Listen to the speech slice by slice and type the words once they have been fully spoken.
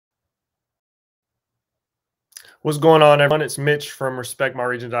What's going on, everyone? It's Mitch from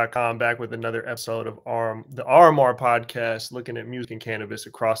RespectMyRegion.com back with another episode of the RMR Podcast, looking at music and cannabis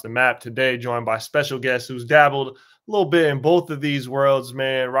across the map. Today, joined by special guest who's dabbled a little bit in both of these worlds,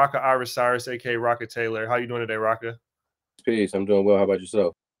 man. Rakaa Iriscience, aka Rakaa Taylor. How you doing today, Rakaa? Peace. I'm doing well. How about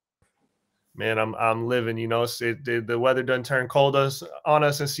yourself? Man, I'm living. You know, the weather doesn't turn cold on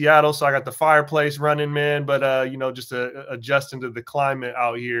us in Seattle, so I got the fireplace running, man. But just adjusting to the climate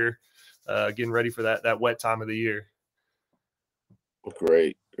out here. Getting ready for that wet time of the year.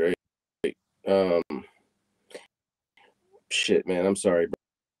 Great. Shit, man. I'm sorry,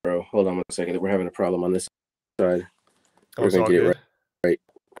 bro. Hold on 1 second. We're having a problem on this side. We're gonna get it right.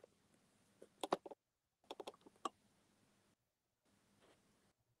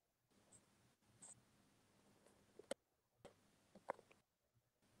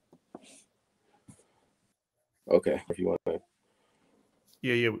 Okay, if you want to.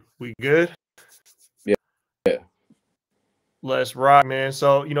 Yeah, we good? Yeah. Let's rock, man.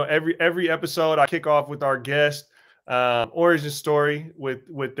 So, every episode I kick off with our guest origin story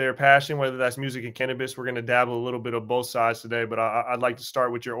with their passion, whether that's music and cannabis. We're going to dabble a little bit of both sides today, but I'd like to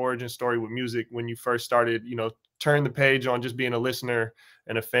start with your origin story with music when you first started, turn the page on just being a listener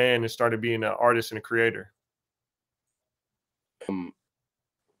and a fan and started being an artist and a creator.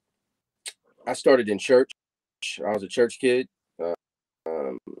 I started in church. I was a church kid.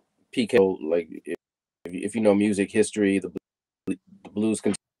 PK, like if you know music history, the blues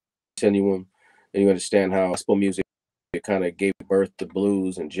continuum, and you understand how gospel music kind of gave birth to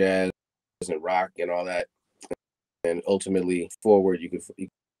blues and jazz and rock and all that, and ultimately forward you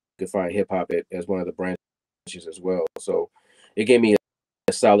could find hip hop as one of the branches as well. So it gave me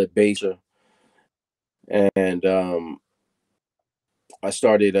a solid base, and I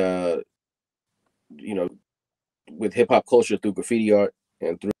started with hip hop culture through graffiti art,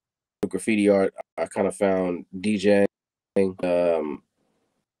 and through graffiti art I kind of found DJing.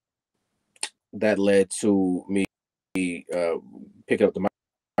 That led to me picking up the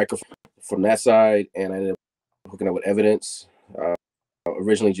microphone from that side, and I ended up hooking up with Evidence,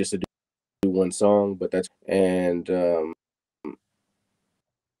 originally just to do one song, but at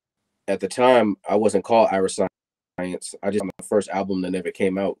the time I wasn't called Iriscience. I just had my first album that never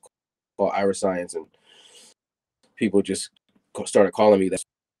came out called Iriscience, and people just started calling me that,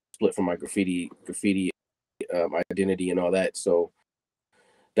 split from my graffiti identity and all that. So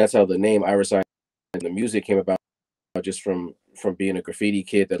that's how the name Iriscience and the music came about, just from being a graffiti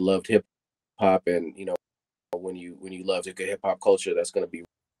kid that loved hip hop. And when you love a good hip hop culture, that's going to be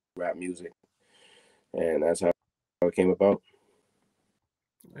rap music, and that's how it came about.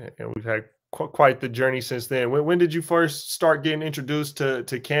 And we've had quite the journey since then. When did you first start getting introduced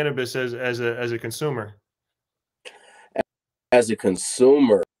to cannabis as a consumer? As a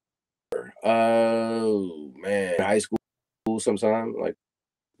consumer, oh man, high school sometime, like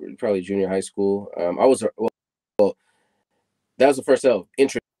probably junior high school. I was well, that was the first time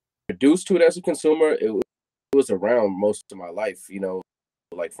introduced to it as a consumer. It was around most of my life,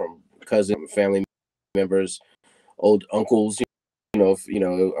 like from cousins, family members, old uncles. I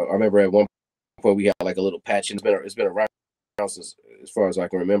remember at one point we had like a little patch, and it's been around since, as far as I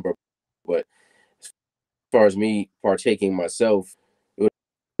can remember. But as far as me partaking myself, it would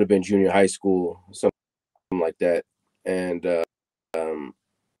have been junior high school, something like that, and kind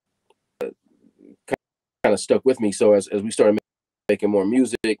of stuck with me. So as we started making more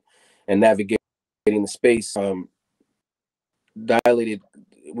music and navigating the space, Dilated,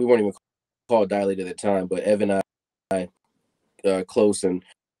 we weren't even called Dilated at the time, but Evan and I close and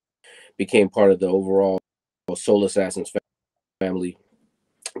became part of the overall Soul Assassins family.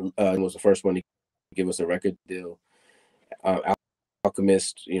 Was the first one to give us a record deal.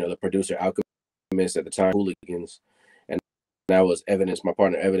 Alchemist, the producer Alchemist at the time, Hooligans, and that was Evidence. My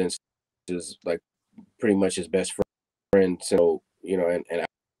partner Evidence is like pretty much his best friend. So and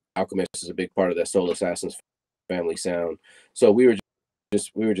Alchemist is a big part of that Soul Assassins family sound. So we were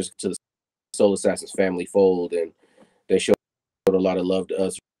just to the Soul Assassins family fold, and they showed a lot of love to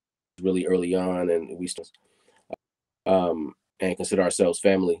us really early on, and we still and consider ourselves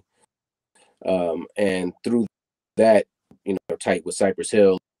family. And through that, tight with Cypress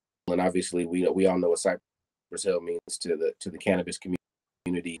Hill, and obviously we all know what Cypress Hill means to the cannabis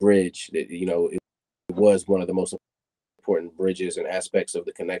community. Bridge that it was one of the most important bridges and aspects of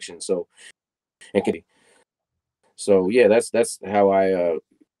the connection. So yeah, that's how I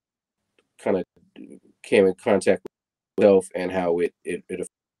kind of came in contact with myself, and how it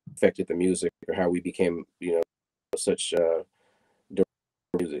affected the music, or how we became such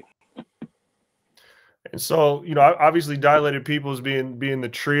music. And so, obviously Dilated Peoples being the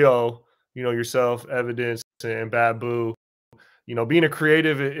trio, yourself, Evidence, and Babu. You know, being a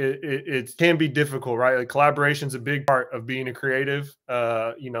creative, it can be difficult, right? Like collaboration is a big part of being a creative.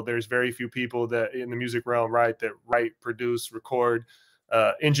 You know, there's very few people that in the music realm, right, that write, produce, record,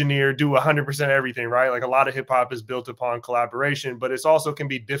 engineer, do 100% everything, right? Like a lot of hip hop is built upon collaboration, but it's also can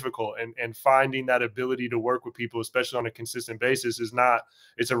be difficult. And finding that ability to work with people, especially on a consistent basis,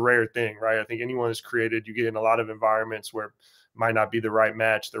 it's a rare thing, right? I think anyone is created, you get in a lot of environments where it might not be the right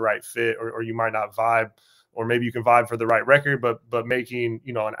match, the right fit, or you might not vibe, or maybe you can vibe for the right record, but making,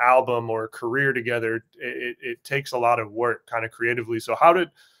 you know, an album or a career together, it takes a lot of work kind of creatively. So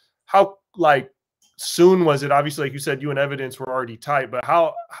how like soon was it? Obviously, like you said, you and Evidence were already tight, but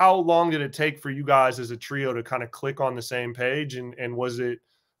how long did it take for you guys as a trio to kind of click on the same page? And was it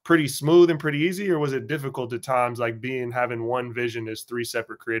pretty smooth and pretty easy, or was it difficult at times, like having one vision as three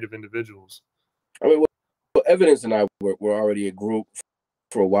separate creative individuals? I mean, well, Evidence and I were already a group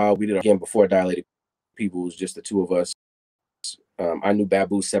for a while. We did again before Dilated People. It was just the two of us. I knew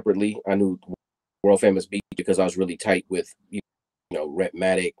Babu separately. I knew World Famous Beat because I was really tight with, you know, Rep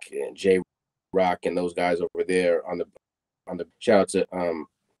Matic and J Rock and those guys over there on the shout out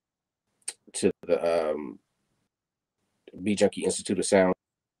to the Beat Junkie Institute of Sound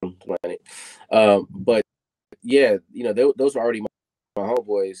Planet. But yeah, you know, those were already my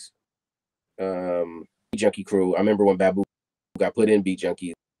homeboys. Beat Junkie crew. I remember when Babu got put in Beat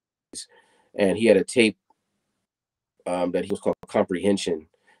Junkies, and he had a tape that he was called Comprehension,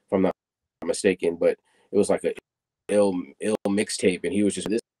 if I'm not mistaken, but it was like a ill mixtape, and he was just,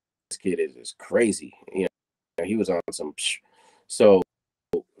 this kid is crazy, you know, he was on some so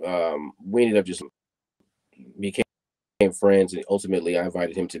we ended up just became friends, and ultimately I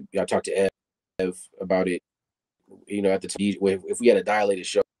talked to Ev about it, you know, at the time. If we had a Dilated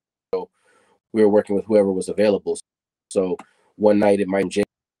show, we were working with whoever was available. So one night it might be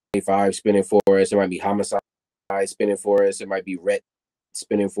J5 spinning for us, it might be Homicide spinning for us, it might be Rhett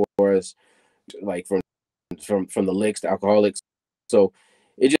spinning for us, like from the Licks to Alcoholics. So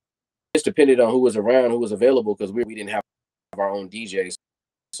it just depended on who was around, who was available, because we didn't have our own DJs.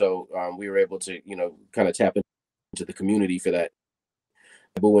 So we were able to, you know, kind of tap into the community for that.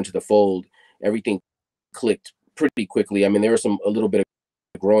 But into the fold, everything clicked pretty quickly. I mean, there was a little bit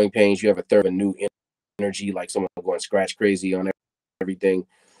of growing pains. You have a third of new energy, like someone going scratch crazy on everything.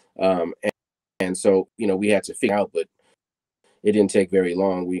 And so, you know, we had to figure out, but it didn't take very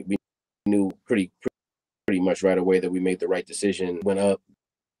long. We knew pretty much right away that we made the right decision. Went up,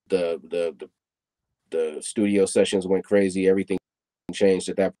 the studio sessions went crazy. Everything changed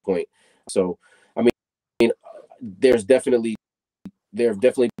at that point. So, I mean, there have definitely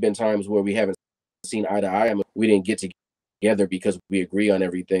been times where we haven't seen eye to eye. I mean, we didn't get together because we agree on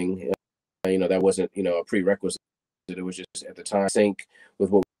everything. You know, that wasn't, you know, a prerequisite. It was just at the time sync with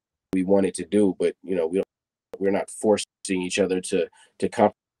what we wanted to do. But, you know, we're not forcing each other to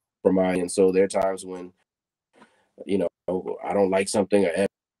compromise. And so there are times when, you know, I don't like something, or Ev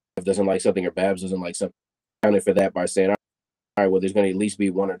doesn't like something, or Babs doesn't like something. Counted for that by saying, all right, well, there's going to at least be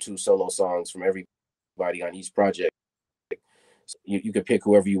one or two solo songs from everybody on each project. So you could pick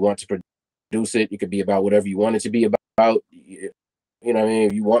whoever you want to produce it. You could be about whatever you want it to be about. You know what I mean?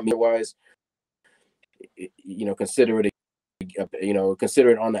 If you want me, otherwise, you know, consider it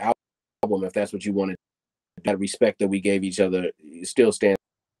on the album if that's what you wanted. That respect that we gave each other still stands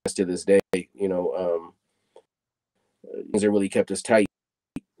to this day. You know, things that really kept us tight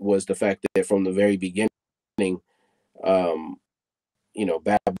was the fact that from the very beginning, you know,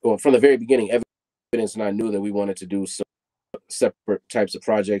 from the very beginning, Evidence and I knew that we wanted to do some separate types of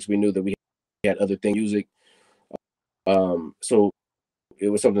projects. We knew that we had other things, music. So it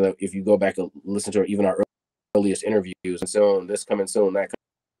was something that if you go back and listen to even our earliest interviews, and so on, this coming soon, that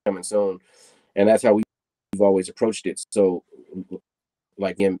coming soon, and that's how we've always approached it. So,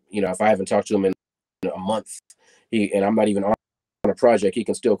 like him, you know, if I haven't talked to him in a month, and I'm not even on a project, he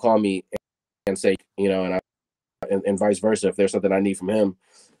can still call me and say, you know, and vice versa. If there's something I need from him,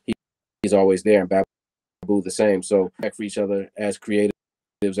 he's always there, and Babu the same. So back for each other as creatives,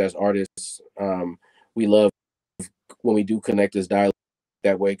 as artists. We love when we do connect as dialogue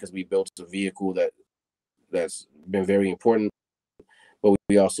that way, because we built a vehicle that's been very important. But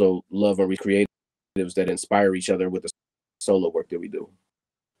we also love when we creatives that inspire each other with the solo work that we do.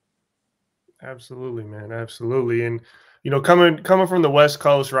 Absolutely, man. Absolutely. And, you know, coming from the West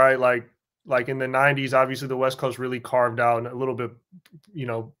Coast, right? Like in the 90s, obviously the West Coast really carved out a little bit, you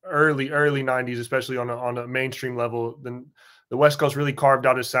know, early 90s, especially on a mainstream level. Then the West Coast really carved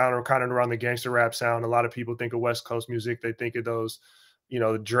out a sound, or kind of around the gangster rap sound. A lot of people think of West Coast music. They think of those, you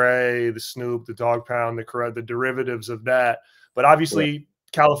know, the Dre, the Snoop, the Dog Pound, the derivatives of that. But obviously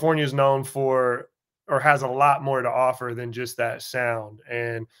California is known for, or has a lot more to offer than just that sound.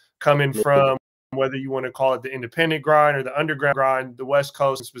 And coming from, whether you want to call it the independent grind or the underground grind, the West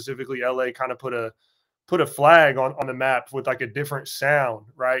Coast, and specifically LA, kind of put a flag on the map with like a different sound,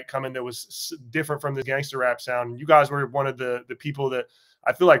 right? Coming that was different from the gangster rap sound. And you guys were one of the people that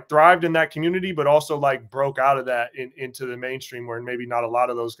I feel like thrived in that community, but also like broke out of that into the mainstream, where maybe not a lot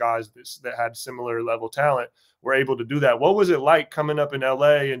of those guys that had similar level talent were able to do that. What was it like coming up in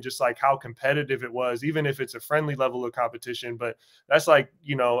LA, and just like how competitive it was, even if it's a friendly level of competition? But that's like,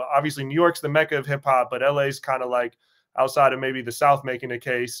 you know, obviously New York's the mecca of hip hop, but LA's kind of like, outside of maybe the South making a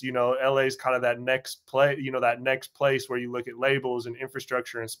case, you know, LA's kind of that next place where you look at labels and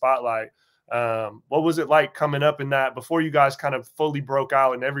infrastructure and spotlight. What was it like coming up in that before you guys kind of fully broke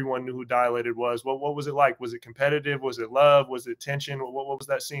out and everyone knew who Dilated was? What was it like? Was it competitive? Was it love? Was it tension? What was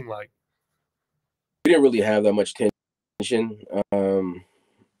that scene like? We didn't really have that much tension.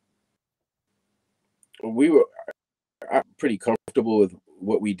 We were pretty comfortable with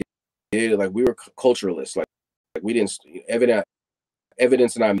what we did. Like, we were culturalists. Like we didn't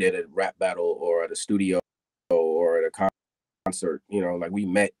Evidence and I did a rap battle or at a studio or at a concert. You know, like, we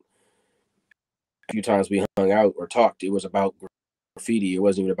met a few times, we hung out or talked. It was about graffiti. It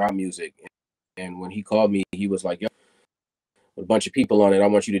wasn't even about music. And when he called me, he was like, "Yo, a bunch of people on it. I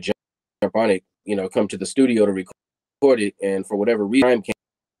want you to jump on it. You know, come to the studio to record it." And for whatever reason,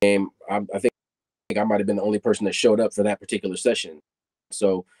 came. I think I might have been the only person that showed up for that particular session.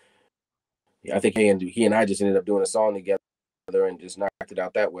 So I think he and I just ended up doing a song together and just knocked it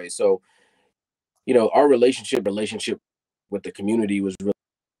out that way. So, you know, our relationship with the community was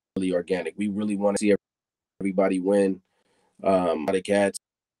really organic. We really want to see everybody win. The cats,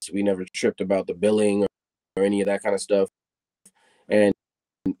 we never tripped about the billing or any of that kind of stuff. And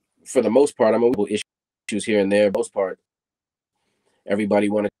for the most part, I mean, we had issues here and there. Most part, everybody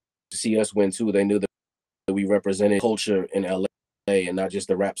wanted to see us win too. They knew that we represented culture in LA and not just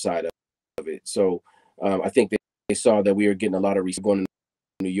the rap side of it. So I think they saw that we were getting a lot of respect going to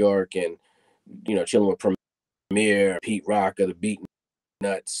New York and, you know, chilling with Premier, Pete Rock of the Beat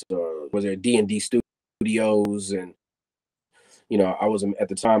Nuts, was there D&D Studios, and, you know, at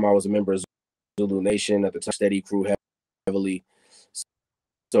the time I was a member of Zulu Nation, at the time Steady Crew heavily.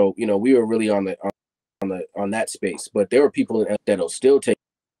 So, you know, we were really on that space. But there were people that'll still take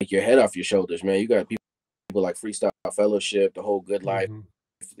your head off your shoulders, man. You got people like Freestyle Fellowship, The Whole Good Life,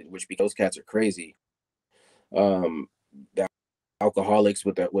 which those cats are crazy. The Alcoholics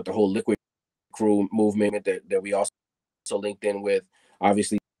with the whole Liquid Crew movement that we also linked in with.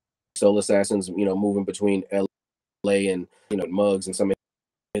 Obviously, Soul Assassins, you know, moving between LA and, you know, Muggs and some of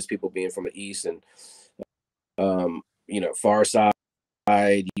his people being from the East, and you know, Far Side,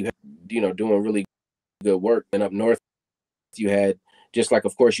 you know, doing really good work. And up north, you had, just like,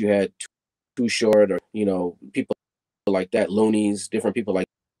 of course, you had Too Short, or, you know, people like that, Loonies, different people like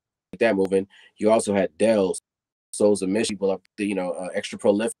that moving. You also had Dell, Souls of Mission, people up the, you know, Extra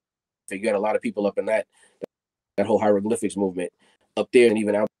Prolific. You had a lot of people up in that whole hieroglyphics movement up there, and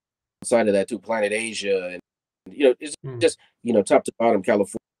even outside of that too, Planet Asia, and, you know, it's just, you know, top to bottom,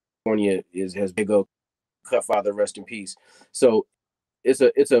 California has Big O, Cutfather, rest in peace. So it's a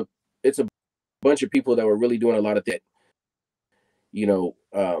bunch of people that were really doing a lot of that. You know,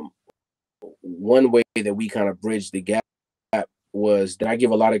 one way that we kind of bridged the gap was that I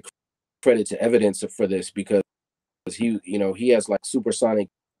give a lot of credit to Evidence for this, because he, you know, he has like supersonic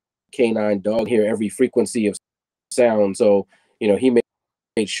canine dog hear every frequency of sound. So, you know, he made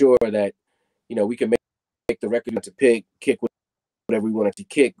sure that, you know, we could make the record to kick whatever we wanted to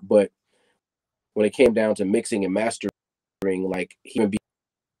kick. But when it came down to mixing and mastering, like, he went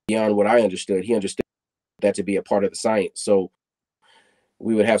beyond what I understood. He understood that to be a part of the science. So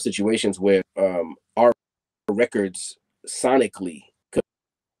we would have situations where our records sonically could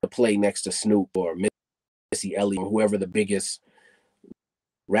play next to Snoop or Missy Elliott or whoever the biggest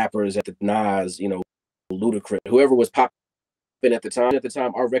rappers at the Nas, you know, Ludacris, whoever was popping at the time. At the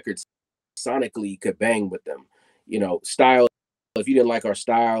time, our records sonically could bang with them. You know, style, if you didn't like our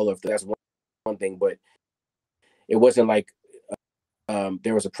style, or if that's one thing, but it wasn't like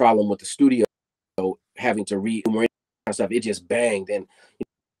there was a problem with the studio having to read stuff. It just banged, and, you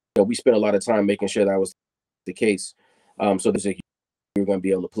know, we spent a lot of time making sure that was the case. So there's we were going to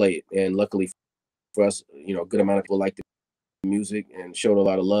be able to play it, and luckily for us, you know, a good amount of people liked the music and showed a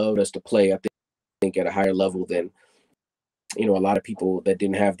lot of love us to play. I think at a higher level than, you know, a lot of people that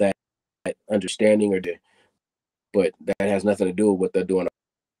didn't have that understanding but that has nothing to do with what they're doing on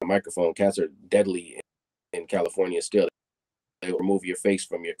a microphone. Cats are deadly in California still. They will remove your face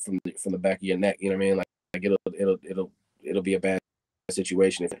from the back of your neck. You know what I mean? Like it'll be a bad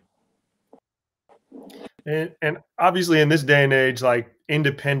situation. And obviously in this day and age, like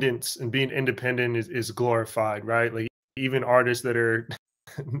independence and being independent is glorified, right? Like even artists that are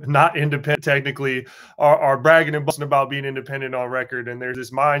not independent technically are bragging and boasting about being independent on record. And there's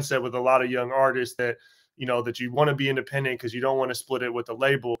this mindset with a lot of young artists that, you know, that you want to be independent because you don't want to split it with the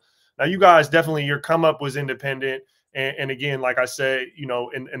label. Now, you guys definitely, your come up was independent. And again, like I said, you know,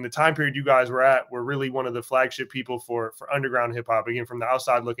 in the time period you guys were at, were really one of the flagship people for underground hip hop. Again, from the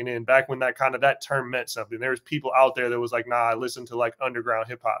outside looking in, back when that kind of that term meant something. There was people out there that was like, nah, I listen to like underground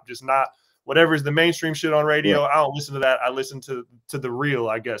hip hop, just not whatever's the mainstream shit on radio. Right. I don't listen to that. I listen to the real.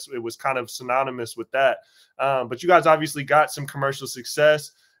 I guess it was kind of synonymous with that. But you guys obviously got some commercial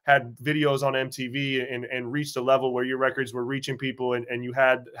success, had videos on MTV, and reached a level where your records were reaching people, and you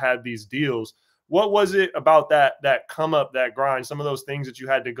had these deals. What was it about that come up, that grind, some of those things that you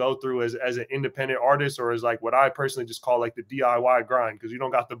had to go through as an independent artist, or as like what I personally just call like the DIY grind, because you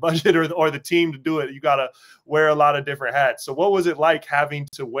don't got the budget or the team to do it. You got to wear a lot of different hats. So what was it like having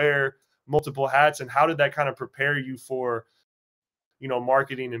to wear multiple hats, and how did that kind of prepare you for, you know,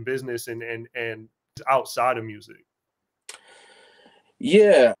 marketing and business and outside of music?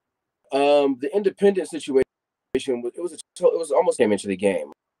 Yeah. The independent situation, it was almost came into the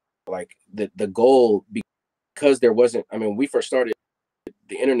game. Like the goal, because there wasn't, I mean, when we first started,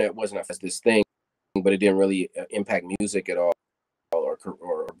 the internet wasn't this thing, but it didn't really impact music at all,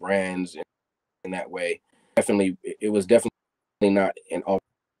 or brands in that way. Definitely, it was definitely not an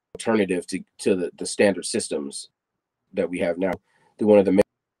alternative to the standard systems that we have now. Through one of the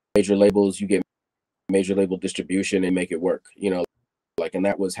major labels, you get major label distribution and make it work, you know, like, and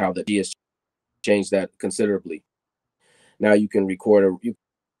that was how the DS changed that considerably. Now you can you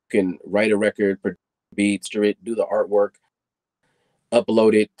can write a record, beats, do the artwork,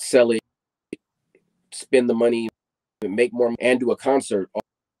 upload it, sell it, spend the money, make more, and do a concert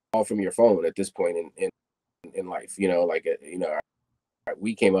all from your phone at this point in life. You know, like, you know,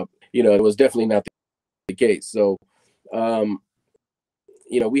 we came up, you know, it was definitely not the case. So, you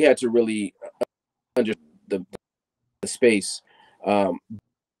know, we had to really under the space.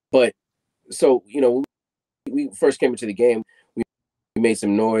 But so, you know, we first came into the game, we made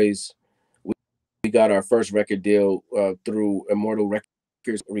some noise. We got our first record deal through Immortal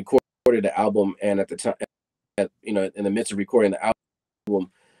Records, recorded the album, and at the time, you know, in the midst of recording the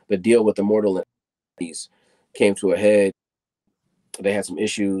album, the deal with Immortal came to a head. They had some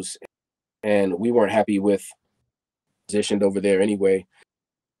issues, and we weren't happy with positioned over there anyway.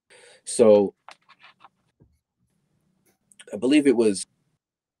 So I believe it was,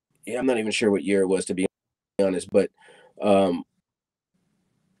 yeah, I'm not even sure what year it was, to be honest, but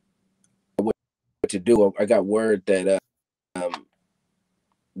what to do, I got word that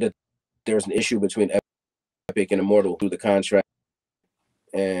that there was an issue between Epic and Immortal through the contract,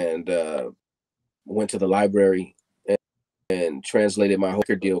 and went to the library and translated my whole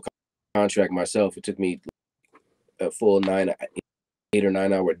deal contract myself. It took me a full 8 or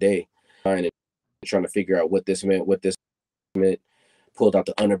 9 hour day trying to figure out what this meant, pulled out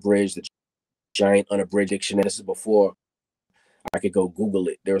the unabridged, the giant unabridged dictionary. This is before I could go Google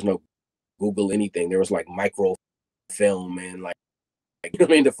it. There was no Google anything. There was like microfilm and like you know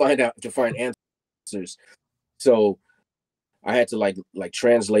what I mean, to find answers. So I had to like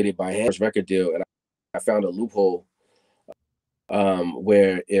translate it by hand, record deal, and I found a loophole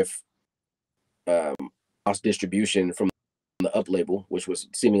where if lost distribution from the up label, which was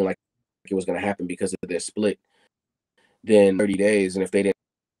seeming like it was going to happen because of their split, then 30 days, and if they didn't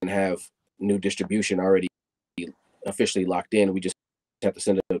have new distribution already officially locked in, we just have to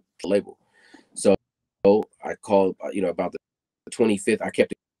send it to the label. So I called, you know, about the 25th. I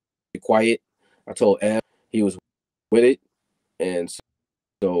kept it quiet. I told Ev, he was with it, and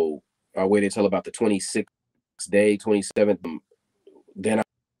so I waited till about the 26th day, 27th. Then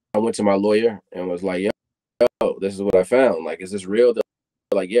I went to my lawyer and was like, yo, this is what I found. Like, is this real? They're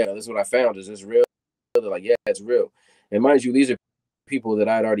like, yeah, this is what I found. Is this real? They're like, yeah, it's real. And mind you, these are people that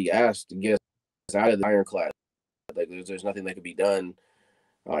I'd already asked to get out of the ironclad. Like, there's nothing that could be done.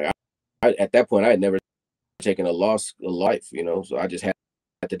 Like, at that point, I had never taken a life, you know, so I just had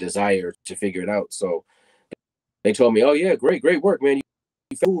the desire to figure it out. So they told me, oh yeah, great work, man.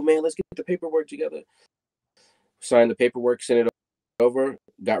 You cool, man. Let's get the paperwork together. Signed the paperwork, sent it over,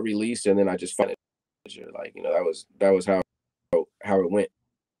 got released, and then I just found it. Like, you know, that was how it went.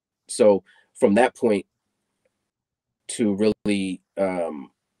 So from that point to really kind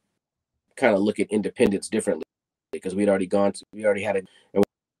of look at independence differently, because we already had it, and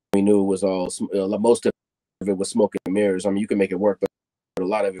we knew it was all, most of it was smoke and mirrors. I mean, you can make it work, but a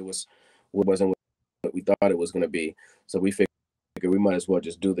lot of it wasn't what we thought it was going to be. So we figured we might as well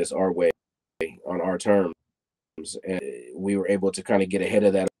just do this our way, on on our terms. And we were able to kind of get ahead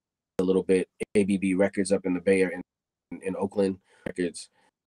of that a little bit. ABB Records up in the Bay Area, in Oakland Records.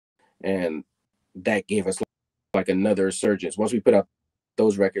 And that gave us like another resurgence. Once we put out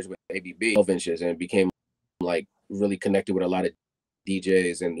those records with ABB, 12 inches, and became like really connected with a lot of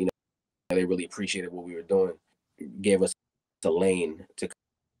DJs, and they really appreciated what we were doing. It gave us a lane to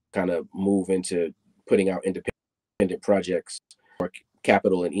kind of move into putting out independent projects.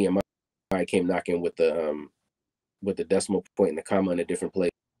 Capital and EMI came knocking with the decimal point and the comma in a different place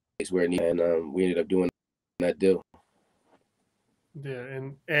where it needed, and we ended up doing that deal. Yeah,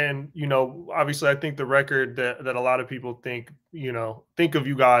 and obviously, I think the record that a lot of people think of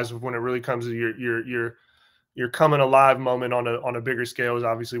you guys when it really comes to your coming alive moment on a bigger scale is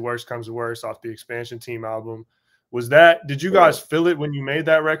obviously Worst Comes to Worst off the Expansion Team album. Did you guys feel it when you made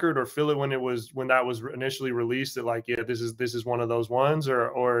that record, or feel it when that was initially released, that like, yeah, this is one of those ones,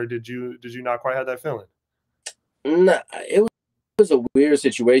 or did you not quite have that feeling? No, it was a weird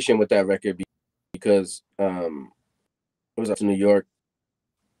situation with that record because I was up to New York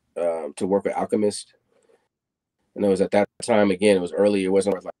to work with Alchemist, and it was at that time, again, it was early. It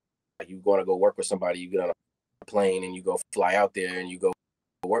wasn't like you want to go work with somebody, you get on a plane and you go fly out there and you go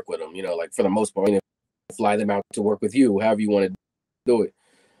work with them. Like for the most part, fly them out to work with you, however you want to do it.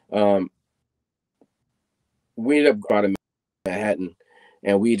 We ended up going to Manhattan,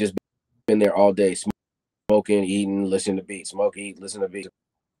 and we just been there all day, smoking, eating, listening to beats, smoke, eat, listen to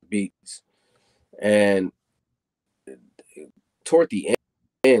beats, and toward the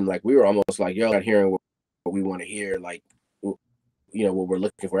end, like we were almost like, yo, not hearing what we want to hear, like what we're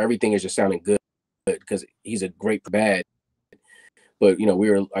looking for. Everything is just sounding good because he's a great bad, but we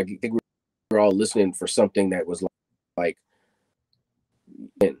were, I think we were all listening for something that was like,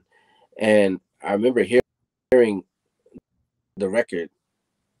 and I remember hearing the record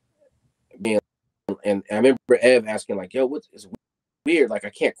being, and I remember Ev asking like, yo, what is weird, like I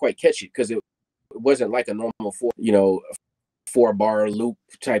can't quite catch it, because it wasn't like a normal 4-bar loop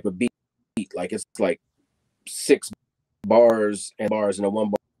type of beat. Like it's like 6 bars and a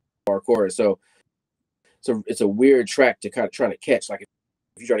 1-bar chorus. So it's a weird track to kind of trying to catch. Like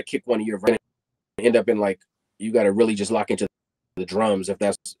if you try to kick one of your verses, end up in like, you got to really just lock into the drums if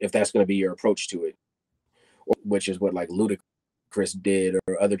that's going to be your approach to it, which is what like Ludacris did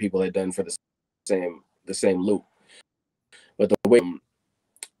or other people had done for the same loop. But the way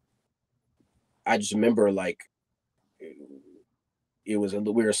I just remember, like, we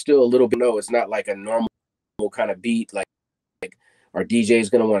were still a little bit, no, it's not like a normal kind of beat, like our DJ is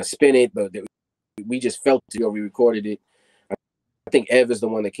going to want to spin it, but we just felt it. We recorded it. I think Ev is the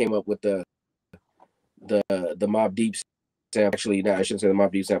one that came up with the Mobb Deep sample. Actually, no, I shouldn't say the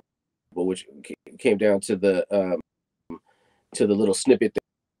Mobb Deep sample, which came down to the little snippet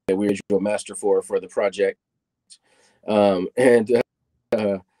that we were a master for the project. And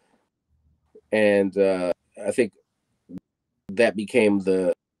I think that became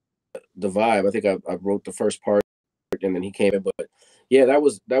the vibe. I think I wrote the first part, and then he came in. But yeah, that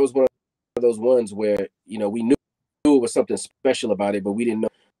was one of those ones where we knew it was something special about it, but we didn't know,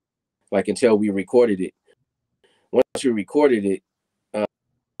 like, until we recorded it. Once we recorded it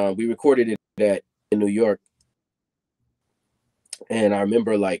in New York, and I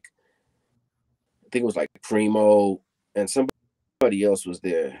remember, like, I think it was like Primo and somebody else was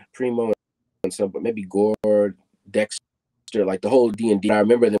there. Primo and somebody, maybe Gord, Dexter, like the whole D&D. I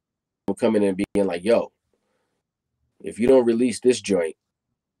remember them coming in and being like, yo, if you don't release this joint,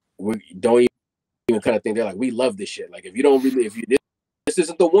 we don't even kind of think, they're like, we love this shit. Like, if you don't really, this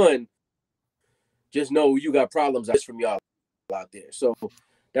isn't the one, just know you got problems from y'all out there. So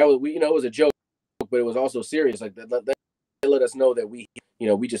that was, it was a joke, but it was also serious. Like, that let us know that we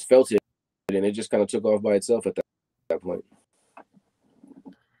just felt it, and it just kind of took off by itself at that point.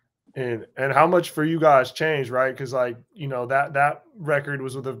 And how much for you guys changed, right? Because like, that record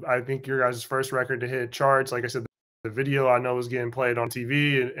was I think your guys' first record to hit charts. Like I said, the video I know was getting played on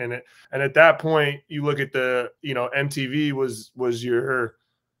TV, and at that point you look at the, MTV was your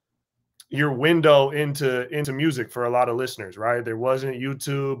window into music for a lot of listeners, right? There wasn't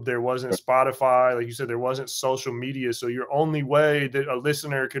YouTube, there wasn't Spotify, like you said, there wasn't social media. So your only way that a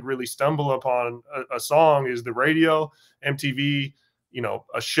listener could really stumble upon a song is the radio, MTV,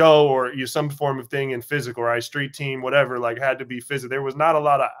 a show, or some form of thing in physical, right? Street Team, whatever, like had to be physical. There was not a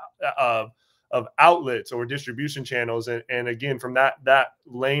lot of outlets or distribution channels. And again, from that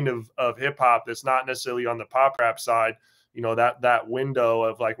lane of hip hop that's not necessarily on the pop rap side, that window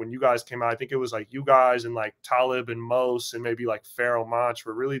of like when you guys came out, I think it was like you guys and like Talib and Mos and maybe like Pharoah Monch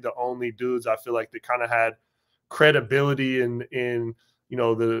were really the only dudes I feel like that kind of had credibility in you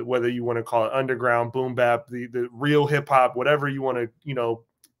know, the, whether you want to call it underground, boom bap, the real hip hop, whatever you want to, you know,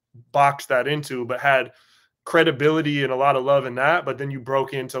 box that into, but had credibility and a lot of love in that. But then you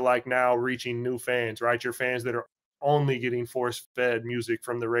broke into like now reaching new fans, right? Your fans that are only getting force fed music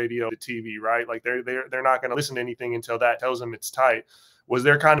from the radio to TV, right? Like they're not going to listen to anything until that tells them it's tight. Was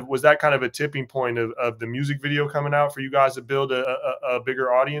that kind of a tipping point of the music video coming out for you guys to build a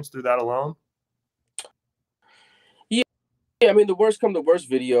bigger audience through that alone? Yeah, I mean, the worst come to worst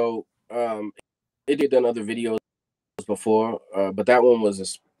video, it did done other videos before, but that one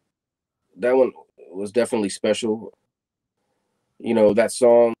was definitely special. You know, that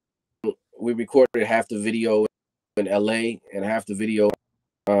song, we recorded half the video in LA and half the video,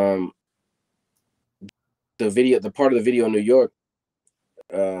 the part of the video in New York,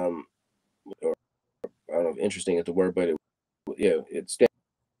 or, I don't know if interesting is the word, but it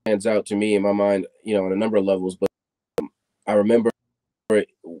stands out to me in my mind, you know, on a number of levels. But I remember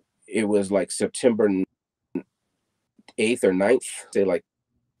it was like September 8th or 9th, say like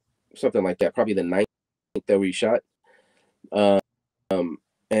something like that, probably the 9th that we shot. And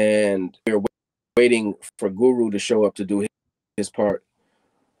we were waiting for Guru to show up to do his part.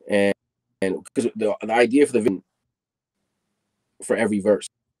 And because the idea for the video for every verse.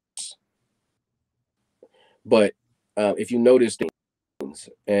 But if you notice things,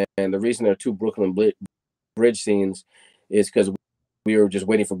 and the reason there are two Brooklyn Bridge scenes is because we were just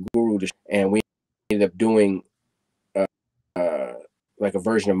waiting for Guru to, and we ended up doing like a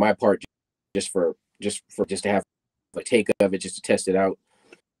version of my part just to have a take of it, just to test it out.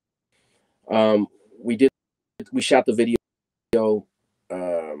 We shot the video,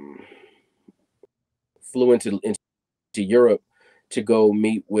 flew into Europe to go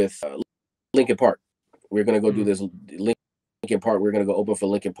meet with Linkin Park. We're gonna go do this Linkin Park. We're gonna go open for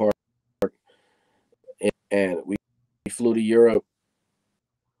Linkin Park, and we flew to Europe,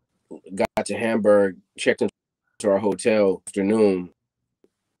 got to Hamburg, checked into our hotel afternoon,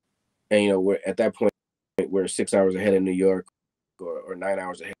 and you know, we're at that point we're 6 hours ahead of New York, or 9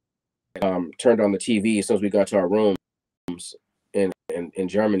 hours ahead. Turned on the TV as soon as we got to our rooms in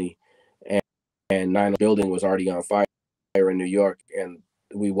Germany, and 9 building was already on fire in New York, and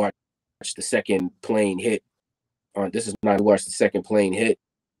we watched the second plane hit. We watched the second plane hit,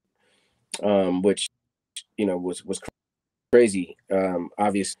 which, you know, was crazy.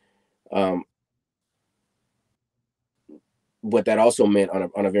 Obviously, what that also meant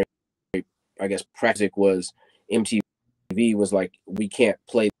on a very, I guess, practical was MTV was like, we can't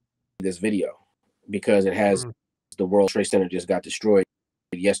play this video because it has the World Trade Center just got destroyed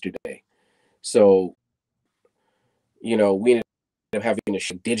yesterday. So, you know, we ended up having to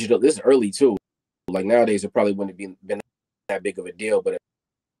shoot digital. This is early too. Like nowadays, it probably wouldn't have been that big of a deal, but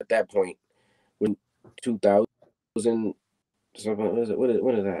at that point, when 2000 something, what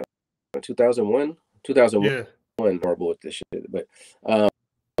is that? 2001, Yeah. horrible with this shit. But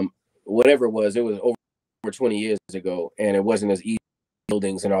whatever it was over 20 years ago, and it wasn't as easy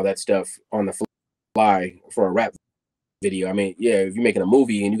buildings and all that stuff on the fly for a rap video. I mean, yeah, if you're making a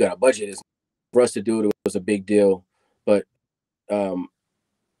movie and you got a budget, for us to do it was a big deal. But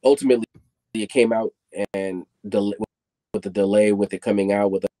ultimately, it came out, and with the delay with it coming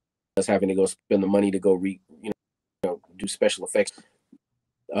out, with us having to go spend the money to go do special effects,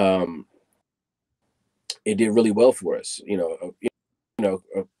 it did really well for us.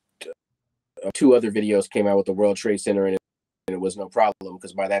 Two other videos came out with the World Trade Center, and it was no problem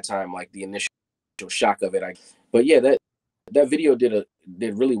because by that time, like the initial shock of it, but yeah, that video did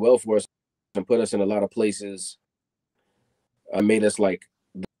really well for us and put us in a lot of places. Made us like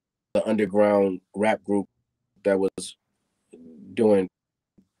the underground rap group that was doing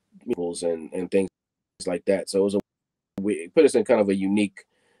peoples and things like that. So it put us in kind of a unique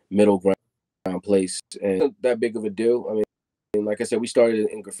middle ground place, and that big of a deal. I mean, like I said, we started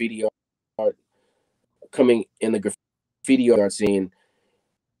in graffiti art. Coming in the graffiti art scene,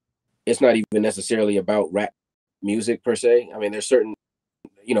 it's not even necessarily about rap music per se. I mean, there's certain,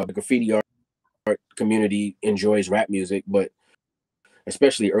 the graffiti art community enjoys rap music, but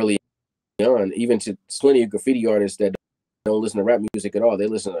especially early on, even to plenty of graffiti artists that don't listen to rap music at all. They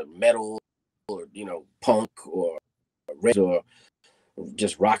listen to metal or, punk or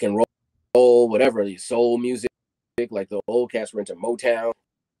just rock and roll, whatever, soul music. Like the old cats were into Motown.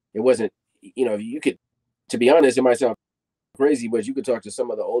 It wasn't, you could, to be honest, it might sound crazy, but you could talk to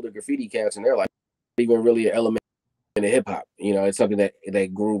some of the older graffiti cats and they're like, even really an element in hip hop. It's something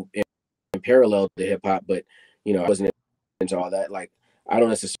that grew in parallel to hip hop, but I wasn't into all that. Like, I don't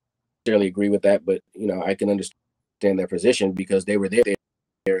necessarily agree with that, but I can understand their position because they were there.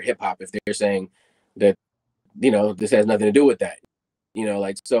 They're hip hop. If they're saying that, this has nothing to do with that, you know,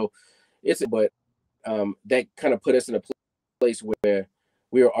 like, so it's, but that kind of put us in a place where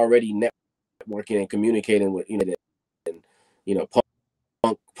we were already networking and communicating with, you know, and, you know,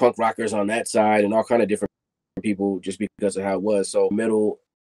 punk rockers on that side and all kind of different people just because of how it was. So middle,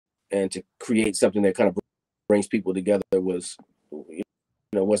 and to create something that kind of brings people together was, you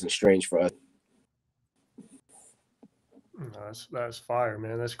know, wasn't strange for us. No, that's fire,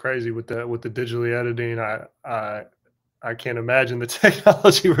 man. That's crazy with the digitally editing. I can't imagine the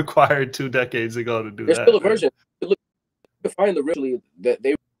technology required 2 decades ago to do There's that, still a man. version. Look, you can find originally that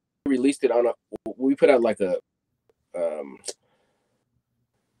they released it on a. We put out like a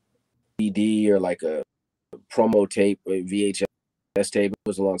DVD or like a promo tape, a VHS tape. It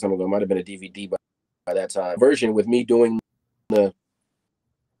was a long time ago. It might have been a DVD by that time. Version with me doing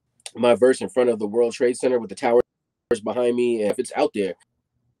my verse in front of the World Trade Center with the towers behind me. And if it's out there,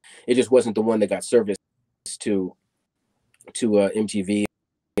 it just wasn't the one that got serviced to MTV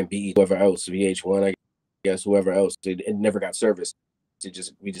and BE, whoever else, VH1, I guess, whoever else. It never got serviced.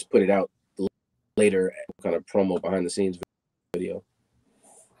 We just put it out later, kind of promo behind the scenes video.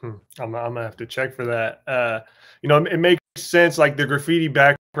 I'm gonna have to check for that. You know, it makes sense, like the graffiti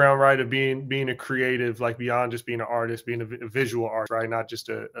background, right? Of being a creative, like beyond just being an artist, being a visual artist, right? Not just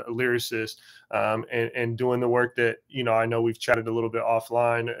a lyricist, and doing the work that, you know, I know we've chatted a little bit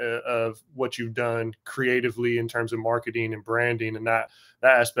offline of what you've done creatively in terms of marketing and branding and that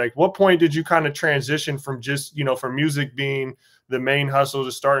aspect. What point did you kind of transition from just, you know, from music being the main hustle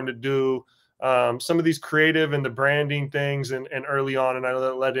to starting to do some of these creative and the branding things, and early on, and I know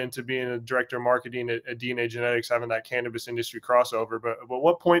that led into being a director of marketing at DNA Genetics, having that cannabis industry crossover. But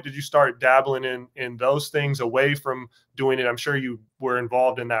what point did you start dabbling in those things away from doing it? I'm sure you were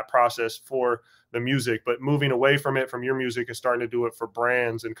involved in that process for the music, but moving away from it, from your music, and starting to do it for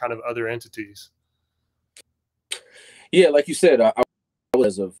brands and kind of other entities. Yeah, like you said, I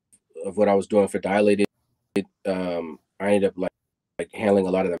was of what I was doing for Dilated. I ended up like handling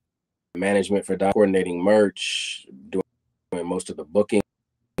a lot of the management for coordinating merch, doing most of the booking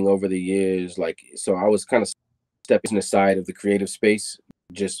over the years. Like, so I was kind of stepping aside of the creative space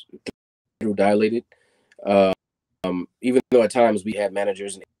just through Dilated. Even though at times we had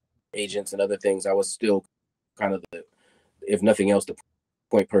managers and agents and other things, I was still kind of the, if nothing else, the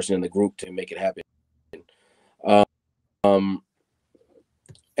point person in the group to make it happen.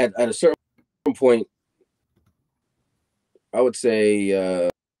 At a certain point, I would say,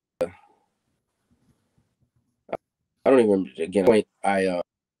 I don't even, again, point, I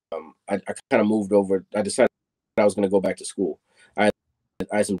kind of moved over. I decided I was going to go back to school. I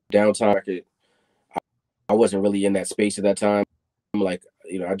had some downtime. I wasn't really in that space at that time. I'm like,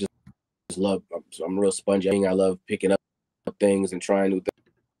 you know, I just love, I'm real spongy. I love picking up things and trying new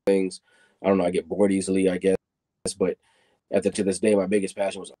things. I don't know, I get bored easily, I guess. But to this day, my biggest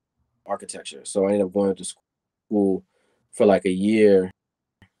passion was architecture. So I ended up going to school for like a year,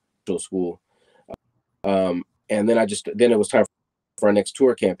 school. And then then it was time for our next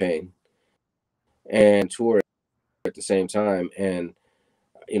tour campaign and tour at the same time. And,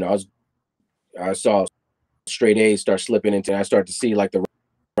 you know, I saw straight A's start slipping into, and I started to see like the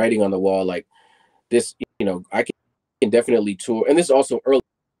writing on the wall, like this, you know, I can definitely tour. And this is also early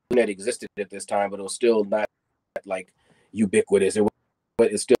that existed at this time, but it was still not like ubiquitous.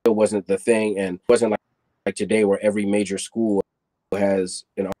 But it still wasn't the thing. And it wasn't like today where every major school has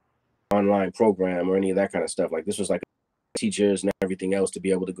an online program or any of that kind of stuff. Like this was like teachers and everything else to be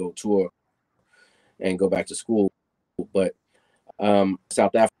able to go tour and go back to school. But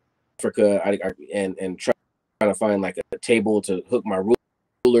South Africa, and trying to find like a table to hook my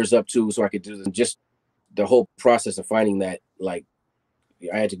rulers up to so I could do this. Just the whole process of finding that, like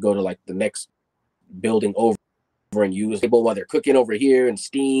I had to go to like the next building over and use a table while they're cooking over here and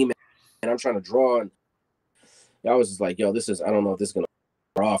steam, and I'm trying to draw, and I was just like, yo, this is, I don't know if this is gonna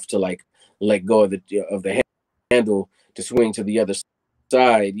off to like let go of the handle to swing to the other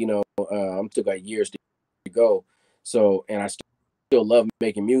side, you know. I'm still got years to go, so, and I still love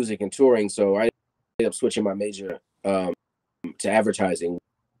making music and touring, so I ended up switching my major to advertising,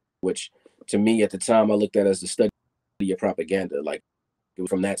 which to me at the time I looked at as the study of propaganda. Like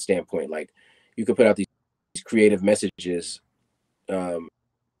from that standpoint, like you could put out these creative messages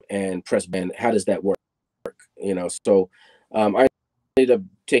and press band. How does that work? You know, so I ended up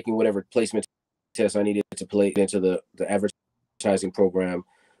taking whatever placement test I needed to play into the advertising program,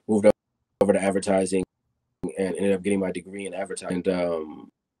 moved over to advertising, and ended up getting my degree in advertising. And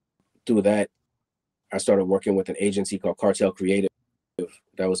through that, I started working with an agency called Cartel Creative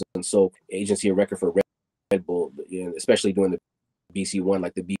that was in Seoul, agency of record for Red Bull, you know, especially during the BC1,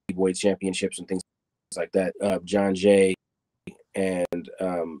 like the B-Boy championships and things like that. John Jay and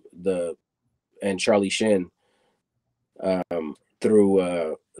Charlie Shin,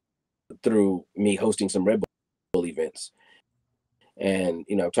 through me hosting some Red Bull events. And,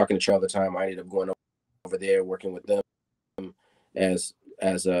 you know, talking to Charlie all the time, I ended up going over there, working with them as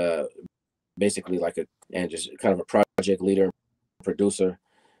basically and just kind of a project leader, producer,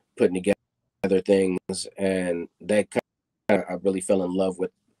 putting together things. And that kind of, I really fell in love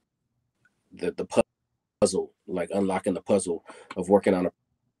with the puzzle, like unlocking the puzzle of working on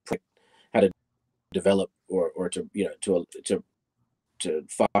how to develop or to, you know, to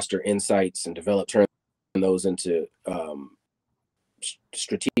foster insights and turn those into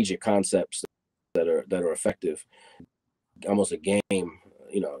strategic concepts that are effective. Almost a game,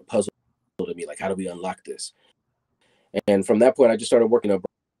 you know, puzzle to me, like, how do we unlock this? And from that point, I just started working on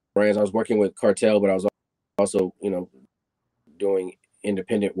brands. I was working with Cartel, but I was also, you know, doing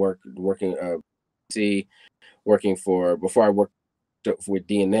independent work, working before I worked with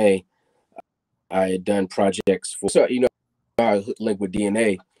DNA. I had done projects for, so, you know, I linked with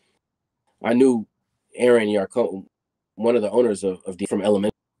DNA. I knew Aaron Yarko, one of the owners from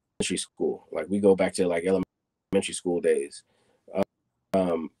elementary school. Like, we go back to like elementary school days.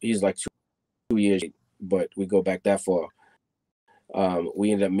 He's like 2 years, but we go back that far.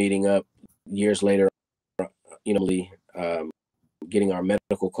 We ended up meeting up years later, you know, getting our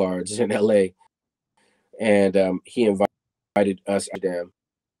medical cards in LA. And he invited us to Amsterdam.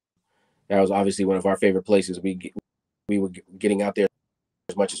 That was obviously one of our favorite places. We were getting out there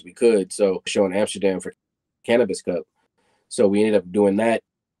as much as we could. So showing Amsterdam for Cannabis Cup. So we ended up doing that.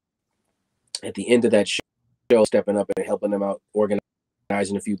 At the end of that show, stepping up and helping them out,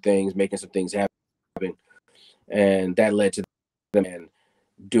 organizing a few things, making some things happen. And that led to them and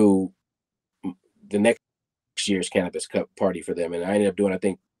do the next year's Cannabis Cup party for them. And I ended up doing, I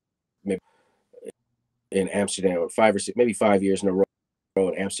think, maybe in Amsterdam, 5 years in a row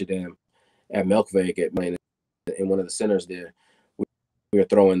in Amsterdam at Melkweg in one of the centers there. We were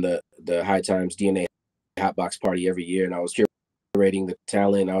throwing the High Times DNA Hotbox party every year, and I was curating the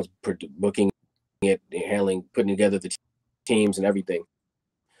talent. I was booking it, putting together the teams and everything.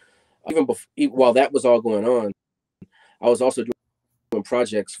 Even while that was all going on, I was also doing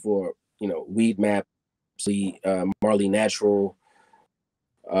projects for, you know, Weed Maps, Marley Natural,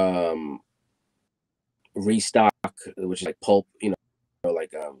 Restock, which is like pulp, you know,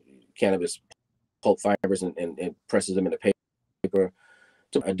 like cannabis pulp fibers and presses them into paper.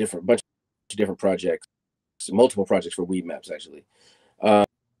 A bunch of different projects, multiple projects for Weed Maps, actually.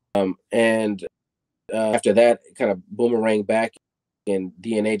 And after that, kind of boomerang back, and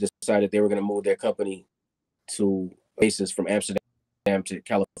DNA decided they were going to move their company to bases from Amsterdam to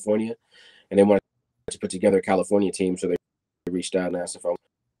California, and they wanted to put together a California team. So they reached out and asked if I was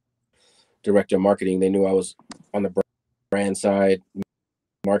director of marketing. They knew I was on the brand side,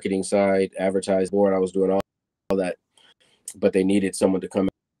 marketing side, advertising board. I was doing all that, but they needed someone to come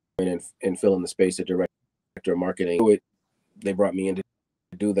in and fill in the space of director of marketing. They brought me in to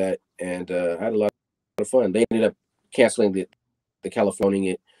do that, and I had a lot of fun. They ended up canceling the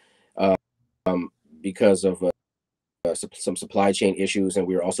California because of some supply chain issues, and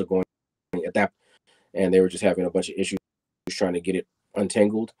we were also going at that, and they were just having a bunch of issues trying to get it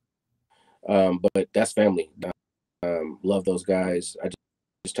untangled. But that's family. Love those guys. I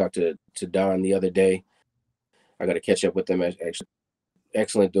just talked to Don the other day. I got to catch up with them. Actually,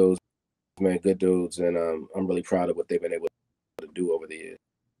 excellent dudes, man, good dudes, and I'm really proud of what they've been able to do over the years.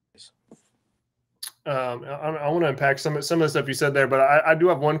 I want to unpack some of the stuff you said there, but I do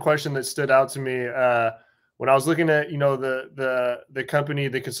have one question that stood out to me when I was looking at, you know, the company,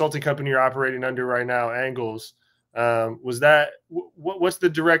 the consulting company you're operating under right now, Angles. Was that what's the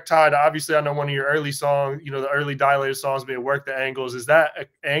direct tie to? Obviously, I know one of your early songs, you know, the early Dilated songs being Work the Angles. Is that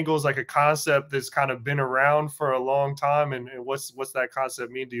Angles like a concept that's kind of been around for a long time? And what's that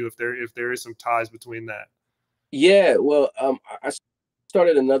concept mean to you, if there is some ties between that? Yeah, well, I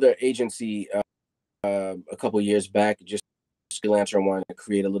started another agency a couple of years back, just freelancer. I wanted to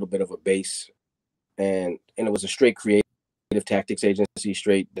create a little bit of a base, and it was a straight creative tactics agency,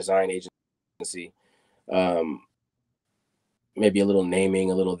 straight design agency. Maybe a little naming,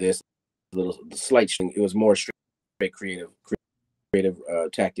 a little this, a little slight. It was more straight creative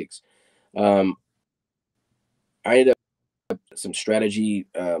tactics. I ended up some strategy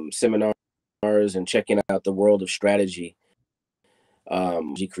seminars and checking out the world of strategy,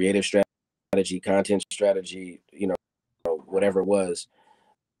 creative strategy, content strategy, you know, whatever it was.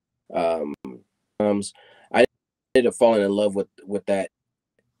 I ended up falling in love with that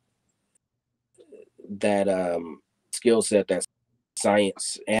skill set, that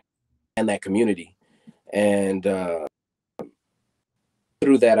science, and that community. And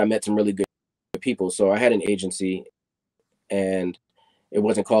through that, I met some really good people. So I had an agency, and it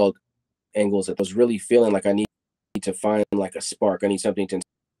wasn't called Angles. I was really feeling like I need to find like a spark. I need something to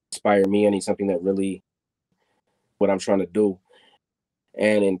inspire me. I need something that really what I'm trying to do.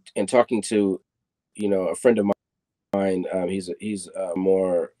 And in talking to, a friend of mine, he's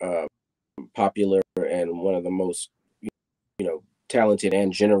more popular and one of the most, talented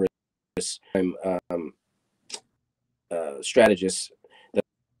and generous strategists that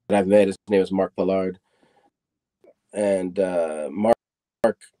I've met. His name is Mark Pollard, and Mark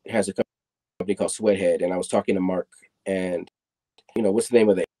has a company called Sweathead. And I was talking to Mark, and what's the name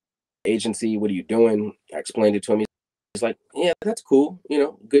of the agency? What are you doing? I explained it to him. He's like, yeah, that's cool.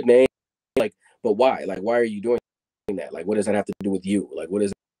 Good name. Like, but why? Like, why are you doing that? Like, what does that have to do with you? Like, what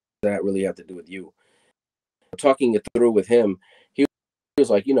does that really have to do with you? Talking it through with him, he was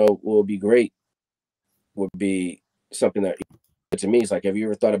like, what would be great would be something that to me is like, have you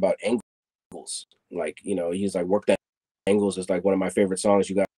ever thought about angles? Like, he's like, Work That Angles is like one of my favorite songs.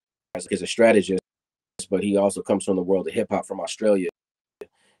 You guys is a strategist, but he also comes from the world of hip hop from Australia.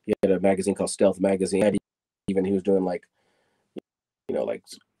 He had a magazine called Stealth Magazine. Even he was doing like, like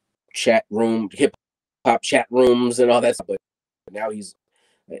chat room, hip hop chat rooms and all that stuff. But now he's,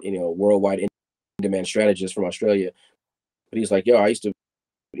 worldwide in-demand strategist from Australia. But he's like, yo, I used to,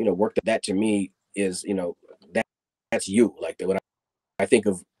 work that to me is, that's you. Like when I think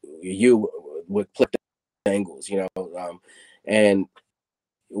of you with angles, and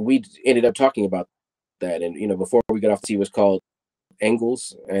we ended up talking about that. And, before we got off, he was called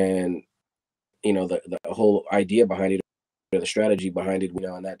Angles, and, the whole idea behind it, the strategy behind it,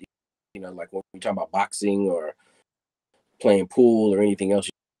 and that, like when we talk about boxing or playing pool or anything else,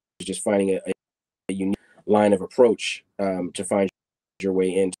 you're just finding a unique line of approach to find your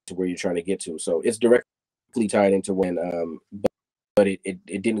way into where you're trying to get to. So it's directly tied into when, but it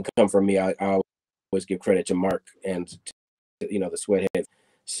didn't come from me. I always give credit to Mark and, the Sweathead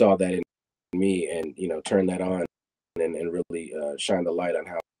saw that in me and, turned that on and really shine the light on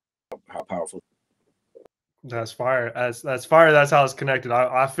how powerful. That's fire. That's fire. That's how it's connected.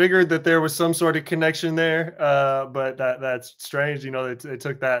 I figured that there was some sort of connection there, but that's strange. It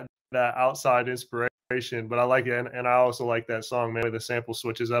took that outside inspiration, but I like it, and I also like that song, man. The sample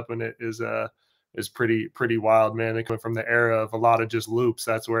switches up, and it is pretty wild, man. It coming from the era of a lot of just loops.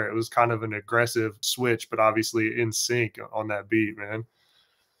 That's where it was kind of an aggressive switch, but obviously in sync on that beat, man.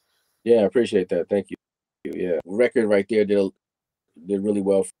 Yeah, I appreciate that. Thank you. Yeah, record right there did really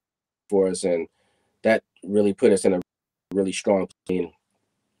well for us, and that really put us in a really strong plane.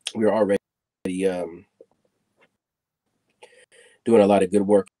 We were already doing a lot of good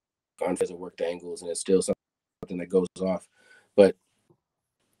work on Work the Angles, and it's still something that goes off. But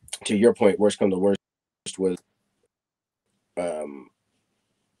to your point, worst come to worst was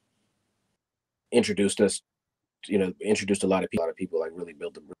introduced a lot of people, like really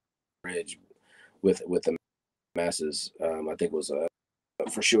built the bridge with the masses. I think was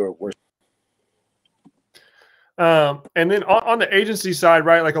for sure worst. And then on the agency side,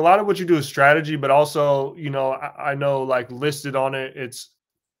 right? Like a lot of what you do is strategy, but also, I know like listed on it, it's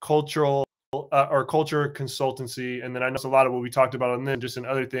cultural or culture consultancy. And then I know it's a lot of what we talked about, and then just in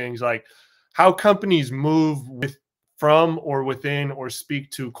other things like how companies move from or within or speak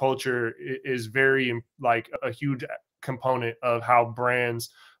to culture is very like a huge component of how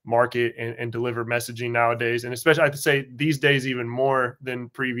brands market and deliver messaging nowadays. And especially I'd say these days, even more than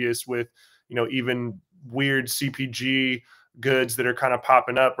previous with, even weird CPG goods that are kind of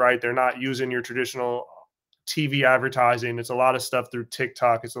popping up, right? They're not using your traditional TV advertising. It's a lot of stuff through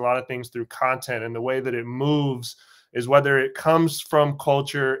TikTok. It's a lot of things through content. And the way that it moves is whether it comes from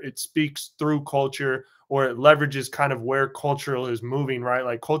culture, it speaks through culture, or it leverages kind of where cultural is moving, right?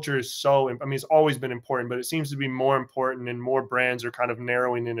 Like culture is it's always been important, but it seems to be more important, and more brands are kind of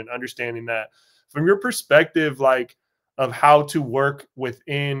narrowing in and understanding that. From your perspective, like of how to work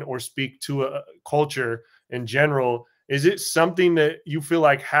within or speak to a culture in general, is it something that you feel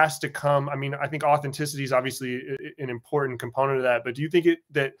like has to come? I mean, I think authenticity is obviously an important component of that, but do you think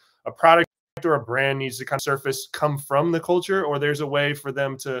that a product or a brand needs to kind of come from the culture, or there's a way for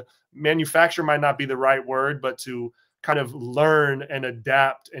them to manufacture, might not be the right word, but to kind of learn and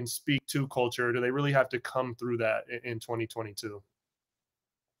adapt and speak to culture? Do they really have to come through that in 2022?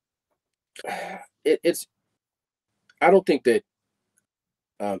 It's I don't think that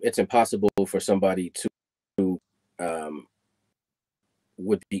it's impossible for somebody to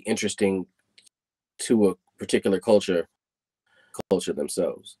would be interesting to a particular culture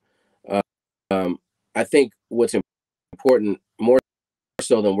themselves. I think what's important, more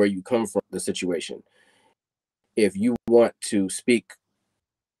so than where you come from, the situation. If you want to speak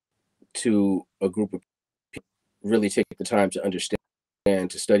to a group of people, really take the time to understand,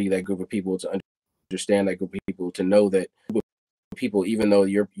 to study that group of people, to understand that group of people, to know that group of people, even though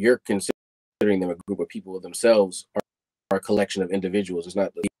you're considering them a group of people themselves, are a collection of individuals. It's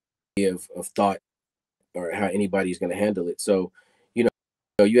not the idea of thought or how anybody's going to handle it. So,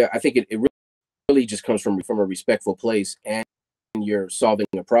 I think it really just comes from a respectful place, and you're solving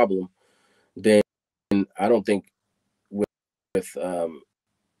a problem. Then I don't think with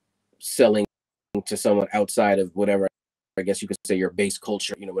selling to someone outside of whatever, I guess you could say, your base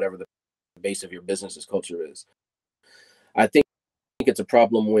culture, whatever the base of your business's culture is. I think it's a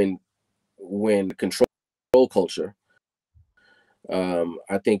problem when control culture.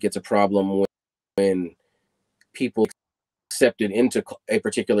 I think it's a problem when people accepted into a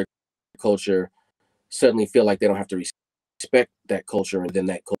particular culture suddenly feel like they don't have to respect that culture and then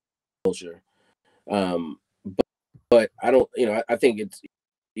that culture. But I don't, I think it's,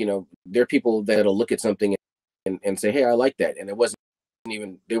 there are people that'll look at something and say, hey, I like that. And it wasn't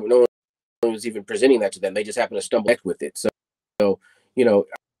even, no one was even presenting that to them. They just happen to stumble with it. So,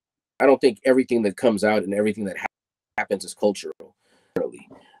 I don't think everything that comes out and everything that happens is cultural.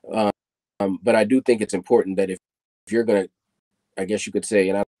 But I do think it's important that if you're going to, I guess you could say,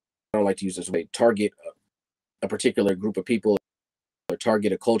 and I don't like to use this way, target a particular group of people or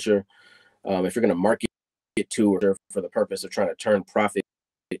target a culture, if you're going to market it to or for the purpose of trying to turn profit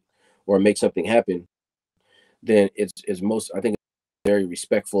or make something happen, then it's I think it's very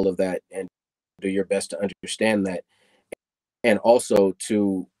respectful of that, and do your best to understand that, and also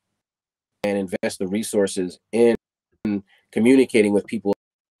to invest the resources in communicating with people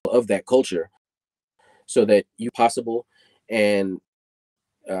of that culture so that you possible, and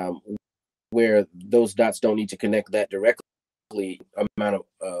where those dots don't need to connect that directly, amount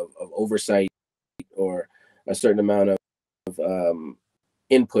of oversight or a certain amount of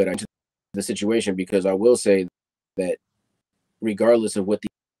input into the situation, because I will say that regardless of what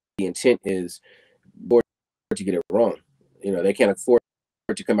the intent is, to get it wrong, they can't afford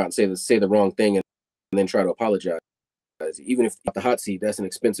to come out and say the wrong thing and then try to apologize. Even if the hot seat, that's an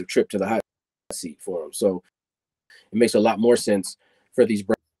expensive trip to the hot seat for them. So it makes a lot more sense for these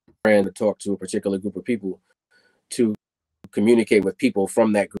brands to talk to a particular group of people, to communicate with people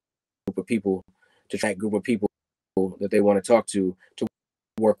from that group of people, to that group of people that they want to talk to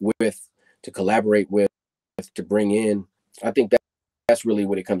work with, to collaborate with, to bring in. I think that's really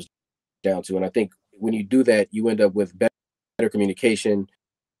what it comes down to. And I think when you do that, you end up with better communication,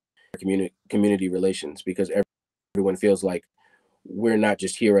 community relations, because everyone feels like we're not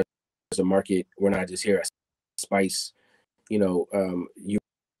just here as a market, we're not just here as spice. You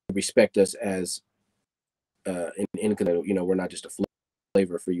respect us as we're not just a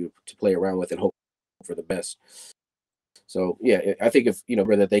flavor for you to play around with and hope for the best. So yeah, I think if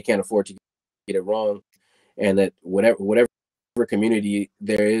that they can't afford to get it wrong, and that whatever community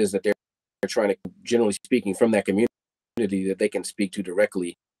there is that they're trying to, generally speaking, from that community that they can speak to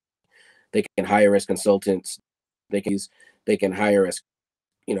directly, they can hire as consultants, they can hire as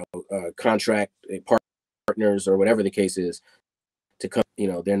contract partners or whatever the case is to come.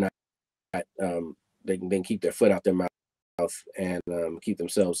 They're not they can keep their foot out their mouth and keep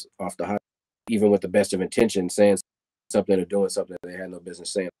themselves off the hot, even with the best of intentions, saying something or doing something that they had no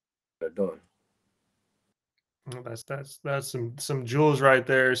business saying or doing. Well, that's some jewels right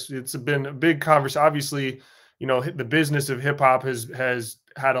there. It's been a big conversation. Obviously, the business of hip hop has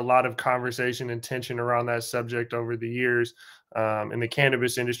had a lot of conversation and tension around that subject over the years. In the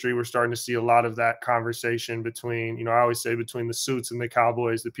cannabis industry, we're starting to see a lot of that conversation between, I always say, between the suits and the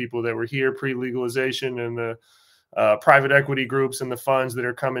cowboys, the people that were here pre-legalization, and the private equity groups and the funds that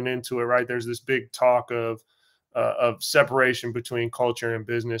are coming into it. Right, there's this big talk of separation between culture and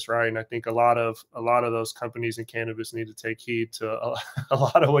business, right? And I think a lot of those companies in cannabis need to take heed to a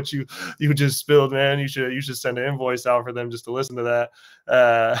lot of what you just spilled, man. You should send an invoice out for them just to listen to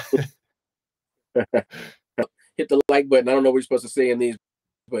that. Hit the like button. I don't know what you're supposed to say in these,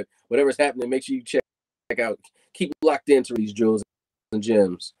 but whatever's happening, make sure you check out. Keep locked into these jewels and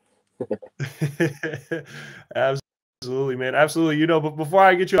gems. Absolutely, man. Absolutely. But before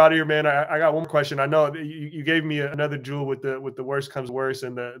I get you out of here, man, I got one more question. I know you gave me another jewel with the worst comes worse,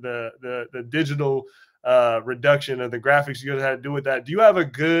 and the digital reduction of the graphics you guys had to do with that. Do you have a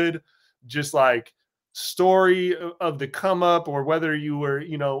good, just like, story of the come up, or whether you were,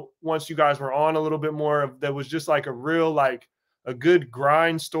 once you guys were on a little bit more, that was just like a real, like, a good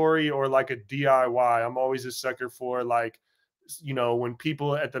grind story, or like a DIY? I'm always a sucker for, like, when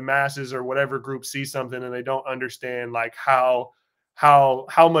people at the masses or whatever group see something and they don't understand, like, how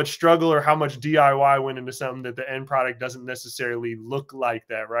how much struggle or how much DIY went into something that the end product doesn't necessarily look like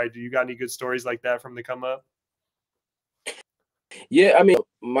that, right? Do you got any good stories like that from the come up? Yeah, I mean,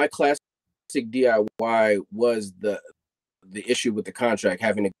 my classic DIY was the issue with the contract,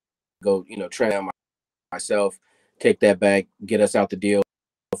 having to go, train out myself, take that back, get us out the deal,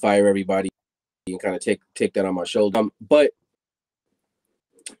 fire everybody, and kind of take that on my shoulder. But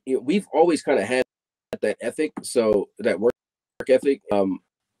we've always kind of had that ethic, so that work ethic.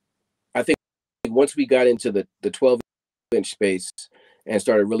 I think once we got into the 12-inch space and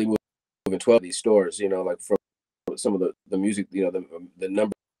started really moving 12 of these stores, like from some of the music, the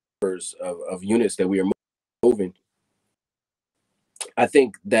numbers of units that we are moving, I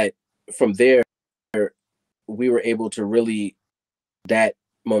think that from there we were able to really that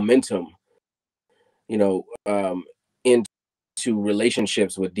momentum, into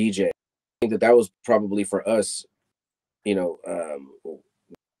relationships with DJ. I think that was probably for us, one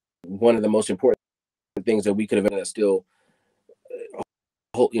of the most important things that we could have done that still,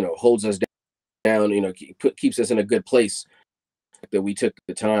 holds us down, keeps us in a good place, that we took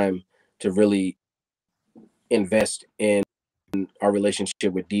the time to really invest in our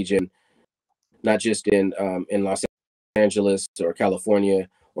relationship with DJ, not just in Los Angeles or California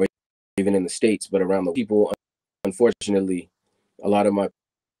or even in the States, but around the people. Unfortunately, a lot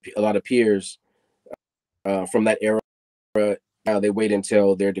of peers from that era, they wait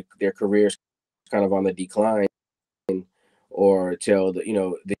until their careers kind of on the decline, or till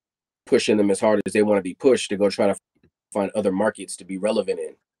they pushing them as hard as they want to be pushed to go try to find other markets to be relevant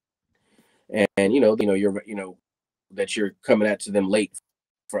in. And you're that you're coming at to them late.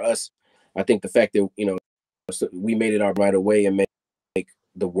 For us, I think the fact that we made it our right away and make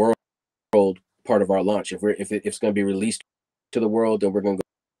the world part of our launch. If it's going to be released to the world, then we're going to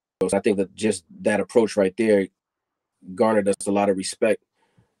go. So I think that just that approach right there garnered us a lot of respect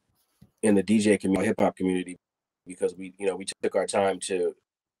in the DJ community, hip hop community, because we took our time to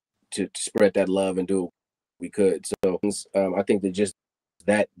spread that love and do what we could. So I think that just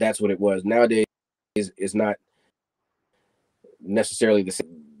that's what it was. Nowadays is not necessarily the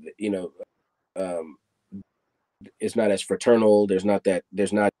same. It's not as fraternal. There's not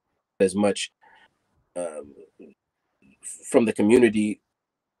as much from the community.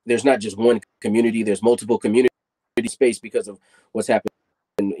 There's not just one community. There's multiple community space because of what's happened.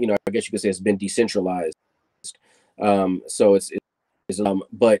 And I guess you could say it's been decentralized. So it's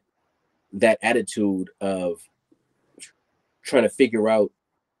but that attitude of trying to figure out,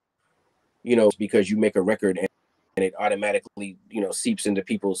 because you make a record and it automatically, seeps into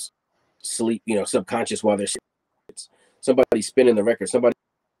people's sleep, subconscious while they're somebody's spinning the record, somebody's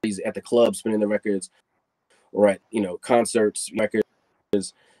at the club spinning the records, or at concerts, records,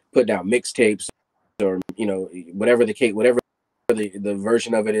 putting out mixtapes, or whatever the case, whatever the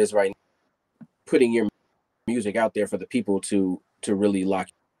version of it is, right? Putting your music out there for the people to really lock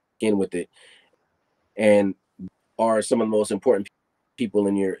in with it, and are some of the most important people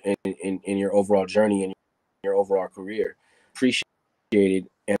in your overall journey and your overall career. Appreciated,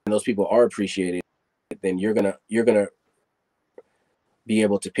 and those people are appreciated, then you're gonna be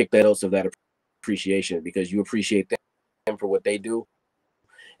able to pick that out of that appreciation, because you appreciate them for what they do,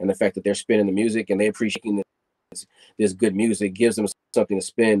 and the fact that they're spinning the music and they appreciate this good music gives them something to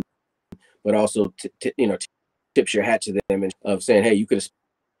spin, but also tips your hat to them and of saying, hey, you could have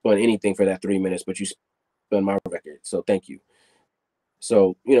spun anything for that 3 minutes, but you spun my record, so thank you.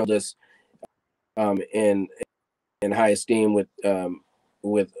 So this in high esteem with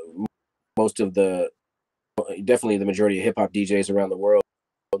most of definitely the majority of hip hop DJs around the world,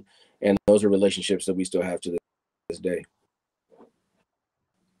 and those are relationships that we still have to this day.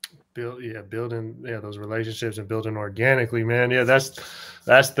 Building those relationships and building organically, man. Yeah, that's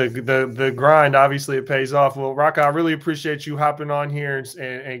the grind. Obviously, it pays off. Well, Rakaa, I really appreciate you hopping on here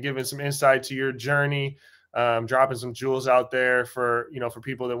and giving some insight to your journey, dropping some jewels out there for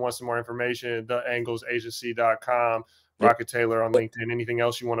people that want some more information. theanglesagency.com. Rakaa Taylor on LinkedIn. Anything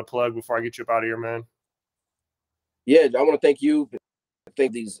else you want to plug before I get you up out of here, man? Yeah, I want to thank you. I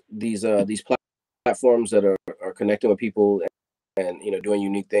think these platforms that are connecting with people and doing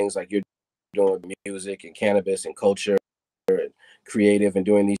unique things like you're doing with music and cannabis and culture and creative, and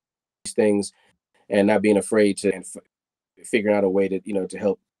doing these things and not being afraid to and figuring out a way to to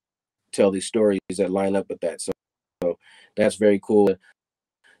help tell these stories that line up with that. So that's very cool.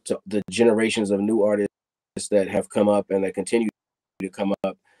 To the generations of new artists that have come up and that continue to come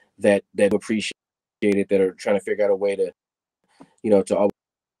up that appreciate it, that are trying to figure out a way to to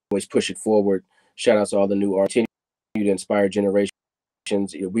always push it forward. Shout out to all the new artists, continue to inspire generations.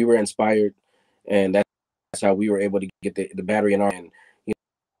 We were inspired, and how we were able to get the battery in our, and you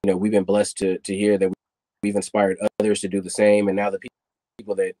know, we've been blessed to hear that we've inspired others to do the same, and now the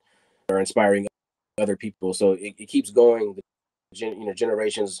people that are inspiring other people. So it keeps going. You know,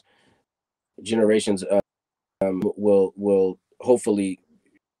 generations will hopefully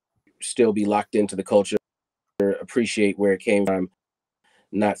still be locked into the culture, appreciate where it came from,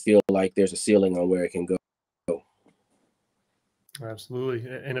 not feel like there's a ceiling on where it can go. Absolutely.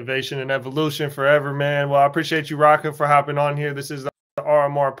 Innovation and evolution forever, man. Well, I appreciate you, Rakaa, for hopping on here. This is the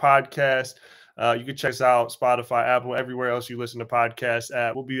RMR Podcast. You can check us out, Spotify, Apple, everywhere else you listen to podcasts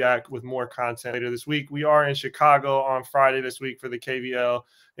at. We'll be back with more content later this week. We are in Chicago on Friday this week for the KVL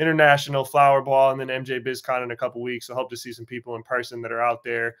International Flower Ball, and then MJ BizCon in a couple weeks. So hope to see some people in person that are out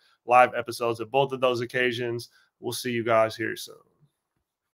there, live episodes at both of those occasions. We'll see you guys here soon.